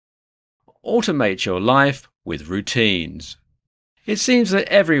Automate your life with routines. It seems that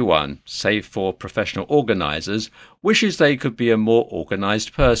everyone, save for professional organizers, wishes they could be a more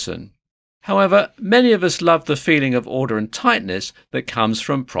organized person. However, many of us love the feeling of order and tightness that comes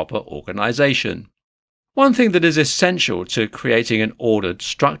from proper organization. One thing that is essential to creating an ordered,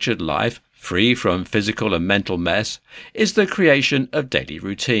 structured life, free from physical and mental mess, is the creation of daily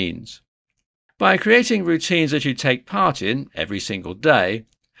routines. By creating routines that you take part in every single day,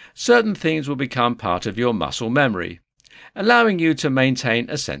 certain things will become part of your muscle memory, allowing you to maintain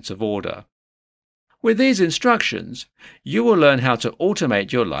a sense of order. With these instructions, you will learn how to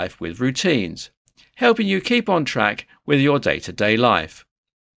automate your life with routines, helping you keep on track with your day-to-day life.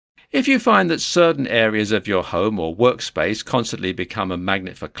 If you find that certain areas of your home or workspace constantly become a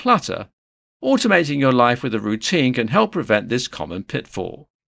magnet for clutter, automating your life with a routine can help prevent this common pitfall.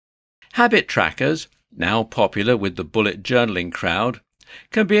 Habit trackers, now popular with the bullet journaling crowd,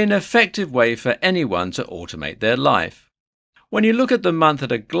 can be an effective way for anyone to automate their life. When you look at the month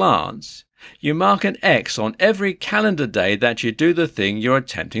at a glance, you mark an X on every calendar day that you do the thing you're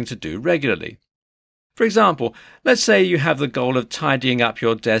attempting to do regularly. For example, let's say you have the goal of tidying up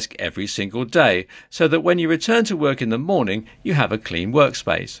your desk every single day so that when you return to work in the morning, you have a clean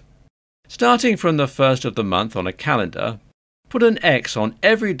workspace. Starting from the first of the month on a calendar, put an X on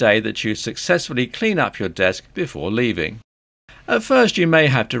every day that you successfully clean up your desk before leaving. At first, you may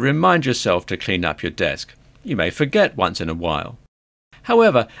have to remind yourself to clean up your desk. You may forget once in a while.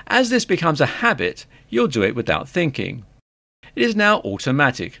 However, as this becomes a habit, you'll do it without thinking. It is now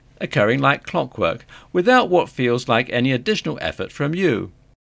automatic, occurring like clockwork, without what feels like any additional effort from you.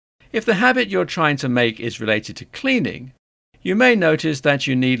 If the habit you're trying to make is related to cleaning, you may notice that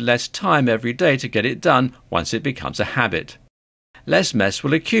you need less time every day to get it done once it becomes a habit. Less mess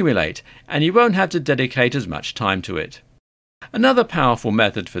will accumulate, and you won't have to dedicate as much time to it. Another powerful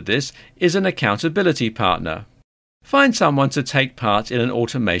method for this is an accountability partner. Find someone to take part in an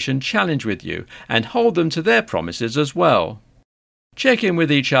automation challenge with you and hold them to their promises as well. Check in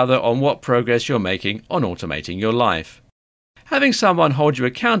with each other on what progress you're making on automating your life. Having someone hold you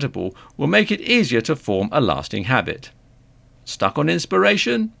accountable will make it easier to form a lasting habit. Stuck on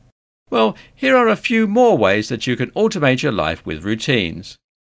inspiration? Well, here are a few more ways that you can automate your life with routines.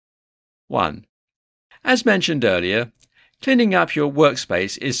 1. As mentioned earlier, cleaning up your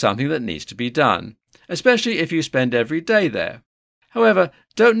workspace is something that needs to be done, especially if you spend every day there. However,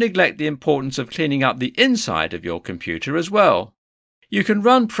 don't neglect the importance of cleaning up the inside of your computer as well. You can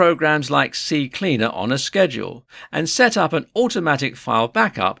run programs like CCleaner on a schedule and set up an automatic file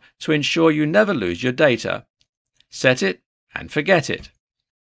backup to ensure you never lose your data. Set it and forget it.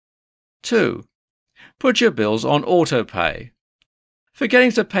 2. Put your bills on autopay.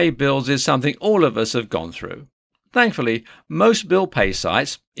 Forgetting to pay bills is something all of us have gone through. Thankfully, most bill pay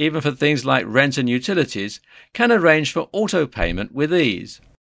sites, even for things like rent and utilities, can arrange for auto payment with ease.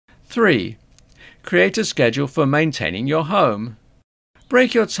 3. Create a schedule for maintaining your home.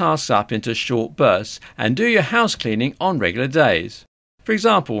 Break your tasks up into short bursts and do your house cleaning on regular days. For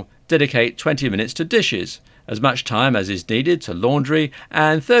example, dedicate 20 minutes to dishes, as much time as is needed to laundry,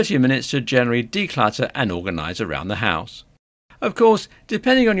 and 30 minutes to generally declutter and organize around the house. Of course,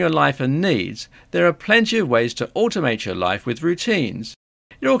 depending on your life and needs, there are plenty of ways to automate your life with routines.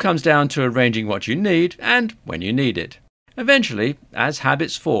 It all comes down to arranging what you need and when you need it. Eventually, as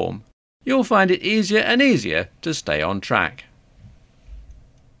habits form, you'll find it easier and easier to stay on track.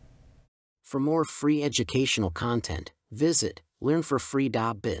 For more free educational content, visit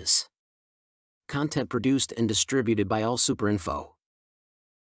learnforfree.biz. Content produced and distributed by AllSuperInfo.